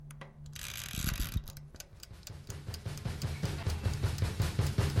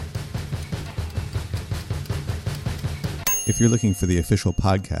If you're looking for the official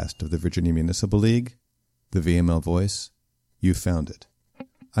podcast of the Virginia Municipal League, the VML Voice, you've found it.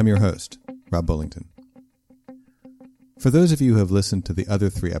 I'm your host, Rob Bullington. For those of you who have listened to the other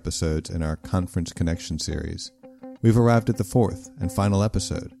 3 episodes in our Conference Connection series, we've arrived at the 4th and final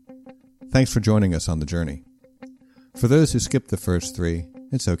episode. Thanks for joining us on the journey. For those who skipped the first 3,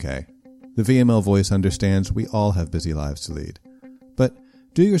 it's okay. The VML Voice understands we all have busy lives to lead. But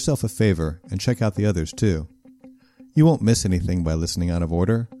do yourself a favor and check out the others too. You won't miss anything by listening out of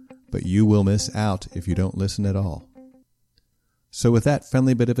order, but you will miss out if you don't listen at all. So with that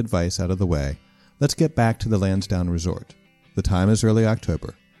friendly bit of advice out of the way, let's get back to the Lansdowne Resort. The time is early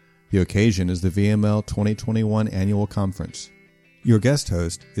October. The occasion is the VML 2021 Annual Conference. Your guest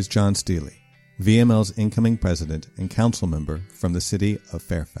host is Jon Stehle, VML's incoming President and Councilmember from the City of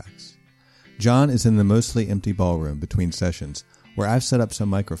Fairfax. Jon is in the mostly empty ballroom between sessions, where I've set up some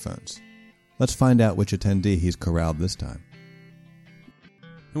microphones. Let's find out which attendee he's corralled this time.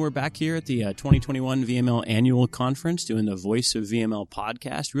 And we're back here at the 2021 VML Annual Conference doing the Voice of VML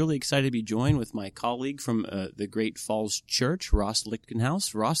podcast. Really excited to be joined with my colleague from the Great Falls Church, Ross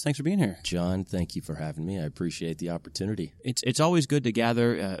Litkenhous. Ross, thanks for being here. John, thank you for having me. I appreciate the opportunity. It's always good to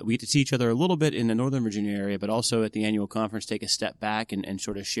gather. We get to see each other a little bit in the Northern Virginia area, but also at the annual conference, take a step back and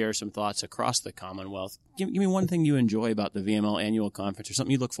sort of share some thoughts across the Commonwealth. Give me one thing you enjoy about the VML Annual Conference or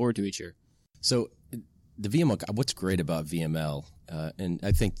something you look forward to each year. So the VML, what's great about VML, and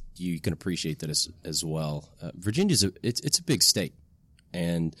I think you can appreciate that as well. Virginia's it's a big state,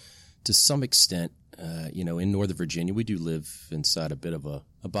 and to some extent, in Northern Virginia, we do live inside a bit of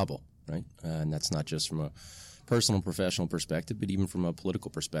a bubble, right? And that's not just from a personal and professional perspective, but even from a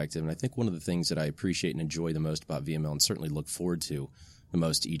political perspective. And I think one of the things that I appreciate and enjoy the most about VML, and certainly look forward to the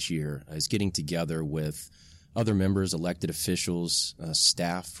most each year, is getting together with other members, elected officials,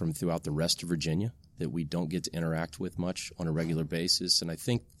 staff from throughout the rest of Virginia that we don't get to interact with much on a regular basis. And I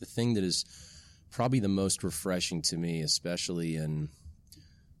think the thing that is probably the most refreshing to me, especially in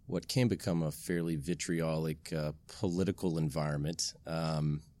what can become a fairly vitriolic political environment,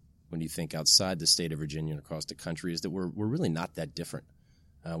 when you think outside the state of Virginia and across the country, is that we're really not that different.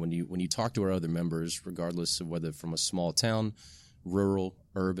 When you talk to our other members, regardless of whether from a small town, rural,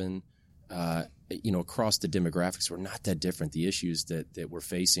 urban, across the demographics, we're not that different. The issues that we're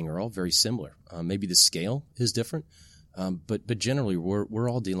facing are all very similar. Maybe the scale is different, but generally we're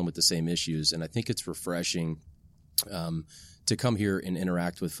all dealing with the same issues. And I think it's refreshing to come here and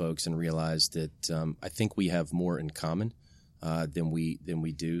interact with folks and realize that I think we have more in common than we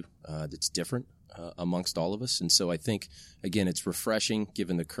do that's different amongst all of us. And so I think, again, it's refreshing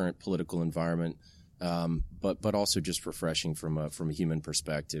given the current political environment. But also just refreshing from a human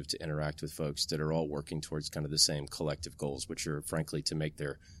perspective to interact with folks that are all working towards kind of the same collective goals, which are, frankly, to make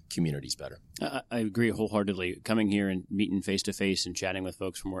their communities better. I agree wholeheartedly. Coming here and meeting face-to-face and chatting with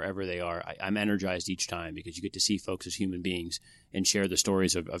folks from wherever they are, I'm energized each time because you get to see folks as human beings and share the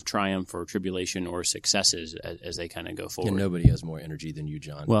stories of triumph or tribulation or successes as they kind of go forward. And nobody has more energy than you,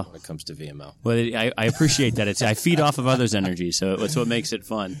 John, when it comes to VML. Well, I appreciate that. I feed off of others' energy, so it's what makes it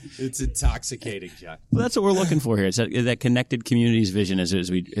fun. It's intoxicating, John. Well, that's what we're looking for here. It's that connected communities vision as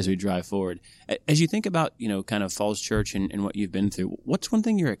we drive forward. As you think about, kind of Falls Church and what you've been through, what's one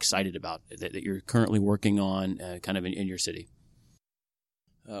thing you're excited about that you're currently working on kind of in your city?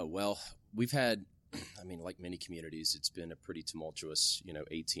 Well, we've had, like many communities, it's been a pretty tumultuous,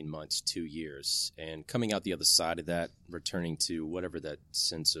 18 months, 2 years. And coming out the other side of that, returning to whatever that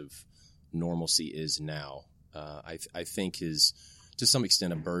sense of normalcy is now, I think is to some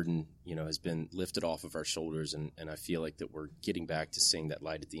extent a burden, has been lifted off of our shoulders. And I feel like that we're getting back to seeing that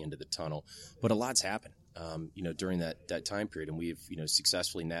light at the end of the tunnel. But a lot's happened, during that time period. And we've,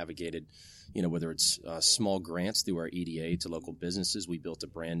 successfully navigated, whether it's small grants through our EDA to local businesses. We built a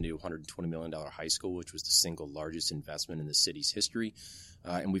brand new $120 million high school, which was the single largest investment in the city's history.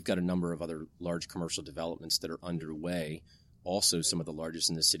 And we've got a number of other large commercial developments that are underway, also some of the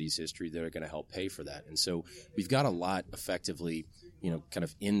largest in the city's history, that are going to help pay for that. And so we've got a lot effectively, kind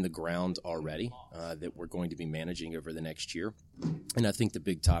of in the ground already that we're going to be managing over the next year. And I think the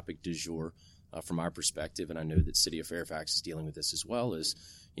big topic du jour from our perspective, and I know that City of Fairfax is dealing with this as well, is,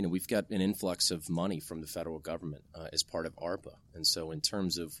 we've got an influx of money from the federal government as part of ARPA. And so in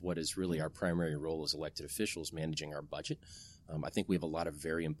terms of what is really our primary role as elected officials, managing our budget, I think we have a lot of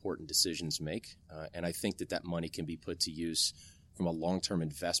very important decisions to make. And I think that money can be put to use from a long-term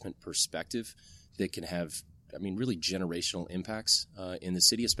investment perspective that can have, really generational impacts in the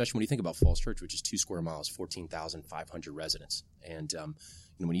city, especially when you think about Falls Church, which is 2 square miles, 14,500 residents. And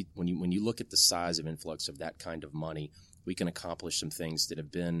when you look at the size of influx of that kind of money, we can accomplish some things that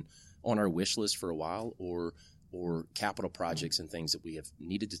have been on our wish list for a while, or or capital projects and things that we have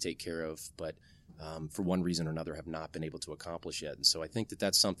needed to take care of, but for one reason or another have not been able to accomplish yet. And so I think that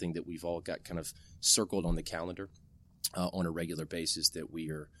that's something that we've all got kind of circled on the calendar on a regular basis that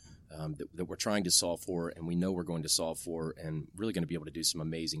we are that we're trying to solve for, and we know we're going to solve for, and really going to be able to do some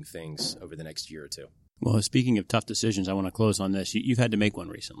amazing things over the next year or two. Well, speaking of tough decisions, I want to close on this. You've had to make one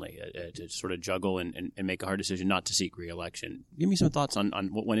recently to sort of juggle and make a hard decision not to seek re-election. Give me some thoughts on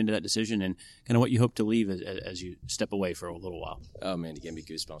what went into that decision and kind of what you hope to leave as you step away for a little while. Oh, man, you gave me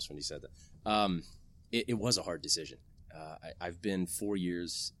goosebumps when you said that. It was a hard decision. I've been 4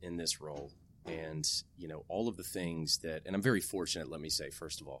 years in this role, and, all of the things that – and I'm very fortunate, let me say,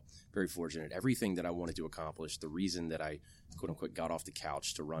 first of all, very fortunate. Everything that I wanted to accomplish, the reason that I – quote-unquote, got off the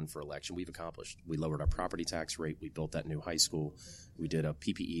couch to run for election, we've accomplished. We lowered our property tax rate. We built that new high school. We did a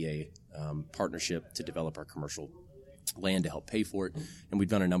PPEA partnership to develop our commercial land to help pay for it. And we've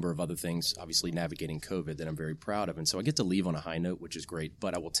done a number of other things, obviously navigating COVID, that I'm very proud of. And so I get to leave on a high note, which is great.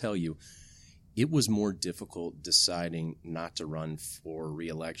 But I will tell you, it was more difficult deciding not to run for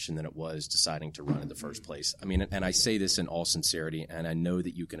re-election than it was deciding to run in the first place. I mean, and I say this in all sincerity, and I know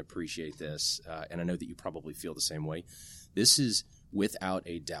that you can appreciate this, and I know that you probably feel the same way. This is, without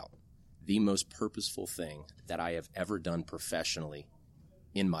a doubt, the most purposeful thing that I have ever done professionally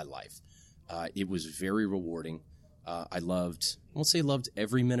in my life. It was very rewarding. I won't say loved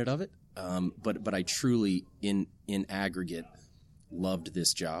every minute of it, but I truly, in aggregate, loved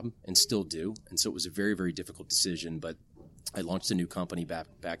this job and still do. And so it was a very, very difficult decision, but I launched a new company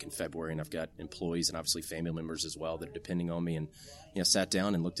back in February, and I've got employees and obviously family members as well that are depending on me, and sat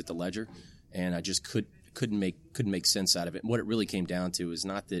down and looked at the ledger, and I just couldn't make sense out of it. And what it really came down to is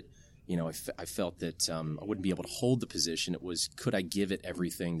not that I felt that I wouldn't be able to hold the position. It was, could I give it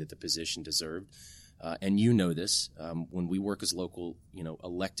everything that the position deserved? And this, when we work as local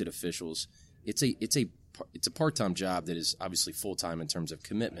elected officials, it's a part-time job that is obviously full-time in terms of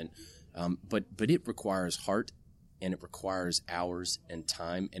commitment, but it requires heart, and it requires hours and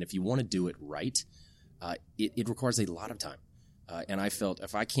time. And if you want to do it right, it requires a lot of time. And I felt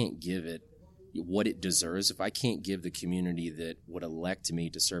if I can't give it what it deserves, if I can't give the community that would elect me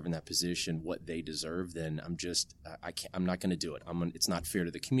to serve in that position what they deserve, then I'm not going to do it. It's not fair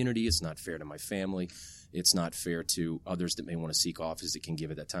to the community. It's not fair to my family. It's not fair to others that may want to seek office that can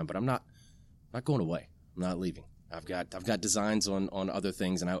give it that time. But I'm not going away. I'm not leaving. I've got designs on other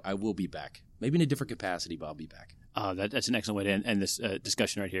things, and I will be back. Maybe in a different capacity, but I'll be back. That's an excellent way to end this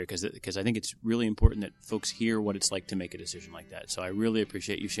discussion right here, because I think it's really important that folks hear what it's like to make a decision like that. So I really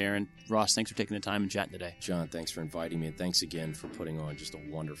appreciate you sharing. Ross, thanks for taking the time and chatting today. John, thanks for inviting me, and thanks again for putting on just a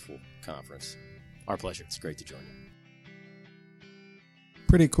wonderful conference. Our pleasure. It's great to join you.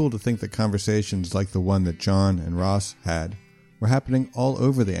 Pretty cool to think that conversations like the one that John and Ross had were happening all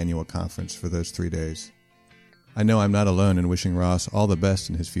over the annual conference for those 3 days. I know I'm not alone in wishing Ross all the best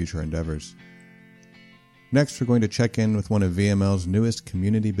in his future endeavors. Next, we're going to check in with one of VML's newest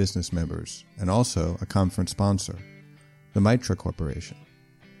community business members, and also a conference sponsor, the MITRE Corporation.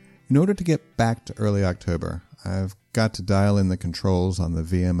 In order to get back to early October, I've got to dial in the controls on the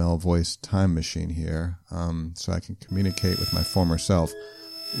VML Voice time machine here, so I can communicate with my former self.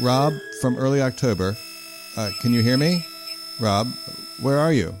 Rob, from early October, can you hear me? Rob, where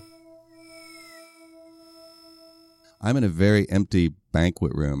are you? I'm in a very empty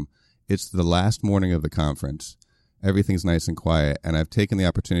banquet room. It's the last morning of the conference. Everything's nice and quiet, and I've taken the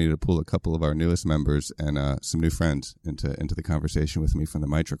opportunity to pull a couple of our newest members and some new friends into the conversation with me from the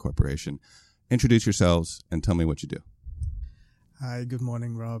MITRE Corporation. Introduce yourselves and tell me what you do. Hi, good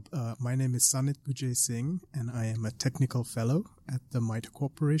morning, Rob. My name is Sanith Wijesinghe, and I am a technical fellow at the MITRE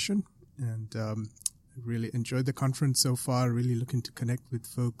Corporation, and really enjoyed the conference so far, really looking to connect with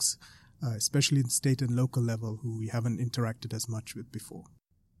folks, especially in state and local level, who we haven't interacted as much with before.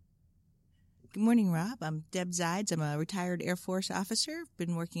 Good morning, Rob. I'm Deb Zides. I'm a retired Air Force officer.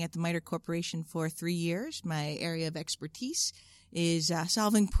 Been working at the MITRE Corporation for 3 years. My area of expertise is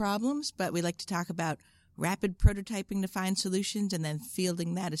solving problems, but we like to talk about rapid prototyping to find solutions and then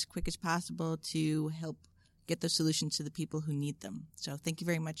fielding that as quick as possible to help get those solutions to the people who need them. So thank you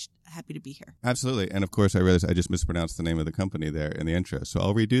very much. Happy to be here. Absolutely. And of course, I realized I just mispronounced the name of the company there in the intro. So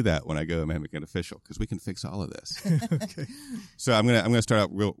I'll redo that when I go and make it official, because we can fix all of this. Okay. So I'm gonna start out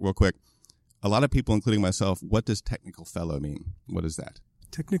real quick. A lot of people, including myself, what does technical fellow mean? What is that?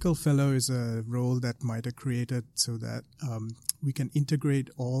 Technical fellow is a role that MITRE created so that we can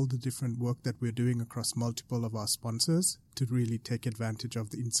integrate all the different work that we're doing across multiple of our sponsors to really take advantage of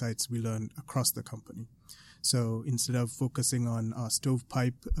the insights we learn across the company. So instead of focusing on our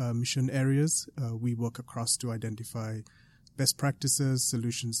stovepipe mission areas, we work across to identify best practices,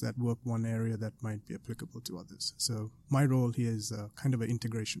 solutions that work one area that might be applicable to others. So my role here is kind of an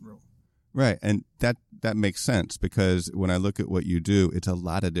integration role. Right, and that makes sense because when I look at what you do, it's a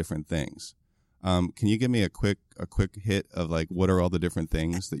lot of different things. Can you give me a quick hit of like what are all the different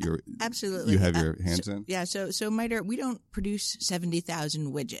things that absolutely you have your hands in? Yeah, so MITRE, we don't produce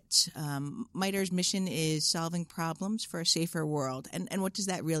 70,000 widgets. MITRE's mission is solving problems for a safer world, and what does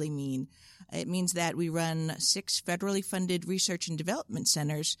that really mean? It means that we run 6 federally funded research and development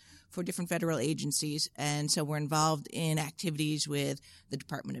centers for different federal agencies, and so we're involved in activities with the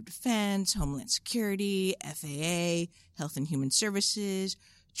Department of Defense, Homeland Security, FAA, Health and Human Services,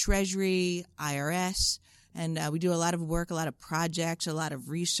 Treasury, IRS, and we do a lot of work, a lot of projects, a lot of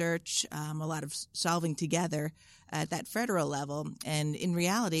research, a lot of solving together at that federal level. And in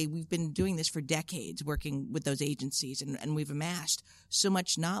reality, we've been doing this for decades, working with those agencies, and we've amassed so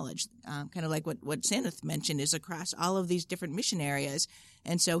much knowledge, kind of like what Sanith mentioned, is across all of these different mission areas.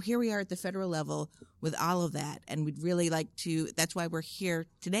 And so here we are at the federal level with all of that, and we'd really like to – that's why we're here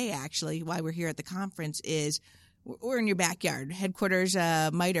today, actually, why we're here at the conference is – we're in your backyard. Headquarters,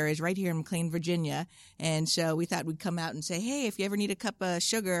 MITRE, is right here in McLean, Virginia. And so we thought we'd come out and say, hey, if you ever need a cup of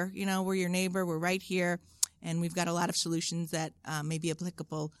sugar, we're your neighbor. We're right here. And we've got a lot of solutions that may be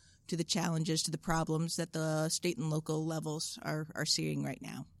applicable to the challenges, to the problems that the state and local levels are seeing right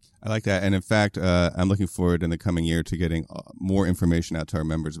now. I like that. And in fact, I'm looking forward in the coming year to getting more information out to our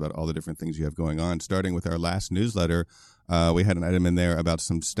members about all the different things you have going on. Starting with our last newsletter, we had an item in there about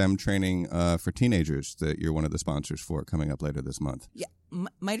some STEM training for teenagers that you're one of the sponsors for coming up later this month. Yeah,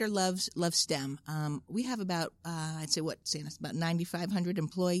 MITRE loves STEM. We have about, Sanith, about 9,500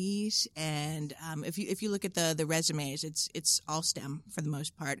 employees. And if you look at the resumes, it's all STEM for the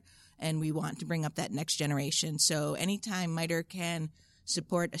most part. And we want to bring up that next generation. So anytime MITRE can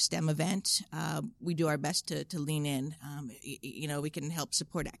support a STEM event, we do our best to lean in. We can help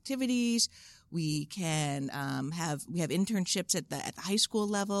support activities. We can we have internships at the high school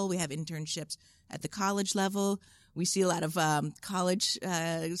level. We have internships at the college level. We see a lot of college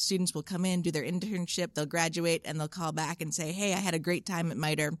students will come in, do their internship, they'll graduate, and they'll call back and say, hey, I had a great time at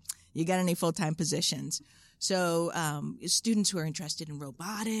MITRE. You got any full-time positions? So students who are interested in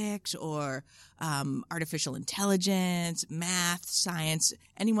robotics or artificial intelligence, math, science,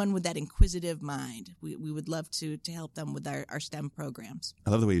 anyone with that inquisitive mind, we would love to help them with our STEM programs. I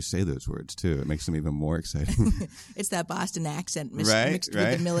love the way you say those words, too. It makes them even more exciting. It's that Boston accent mixed right.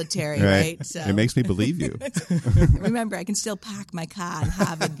 with the military, right? So, it makes me believe you. Remember, I can still park my car in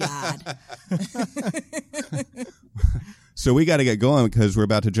Harvard Yard. So we got to get going because we're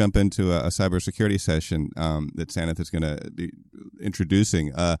about to jump into a cybersecurity session that Sanith is going to be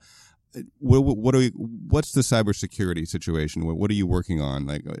introducing. What's the cybersecurity situation? What are you working on?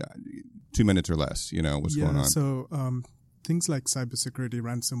 Like 2 minutes or less, what's going on? So things like cybersecurity,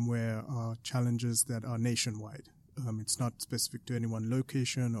 ransomware are challenges that are nationwide. It's not specific to any one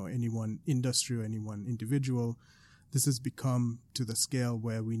location or any one industry or any one individual. This has become to the scale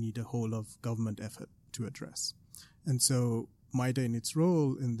where we need a whole of government effort to address. And so MITRE in its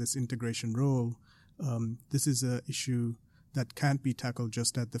role, in this integration role, this is an issue that can't be tackled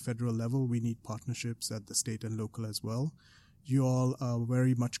just at the federal level. We need partnerships at the state and local as well. You all are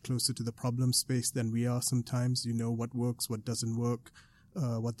very much closer to the problem space than we are sometimes. You know what works, what doesn't work,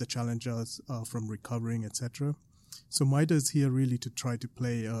 what the challenges are from recovering, etc. So MITRE is here really to try to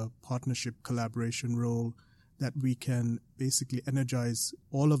play a partnership collaboration role that we can basically energize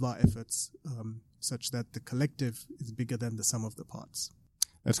all of our efforts such that the collective is bigger than the sum of the parts.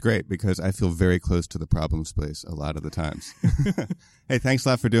 That's great because I feel very close to the problem space a lot of the times. Hey, thanks a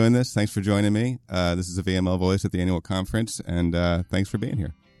lot for doing this. Thanks for joining me. This is a VML Voice at the annual conference, and thanks for being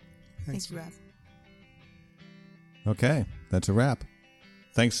here. Thanks, Rob. Okay, that's a wrap.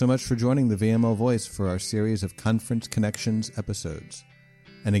 Thanks so much for joining the VML Voice for our series of Conference Connections episodes.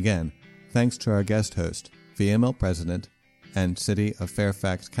 And again, thanks to our guest host, VML President and City of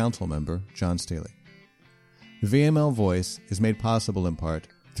Fairfax Councilmember Jon Stehle. The VML Voice is made possible in part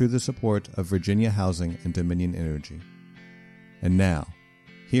through the support of Virginia Housing and Dominion Energy. And now,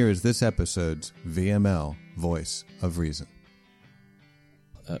 here is this episode's VML Voice of Reason.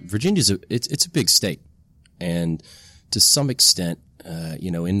 Virginia's it's a big state, and to some extent,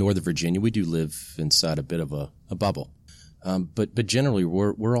 in Northern Virginia, we do live inside a bit of a bubble. But generally,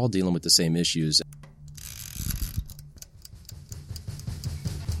 we're all dealing with the same issues.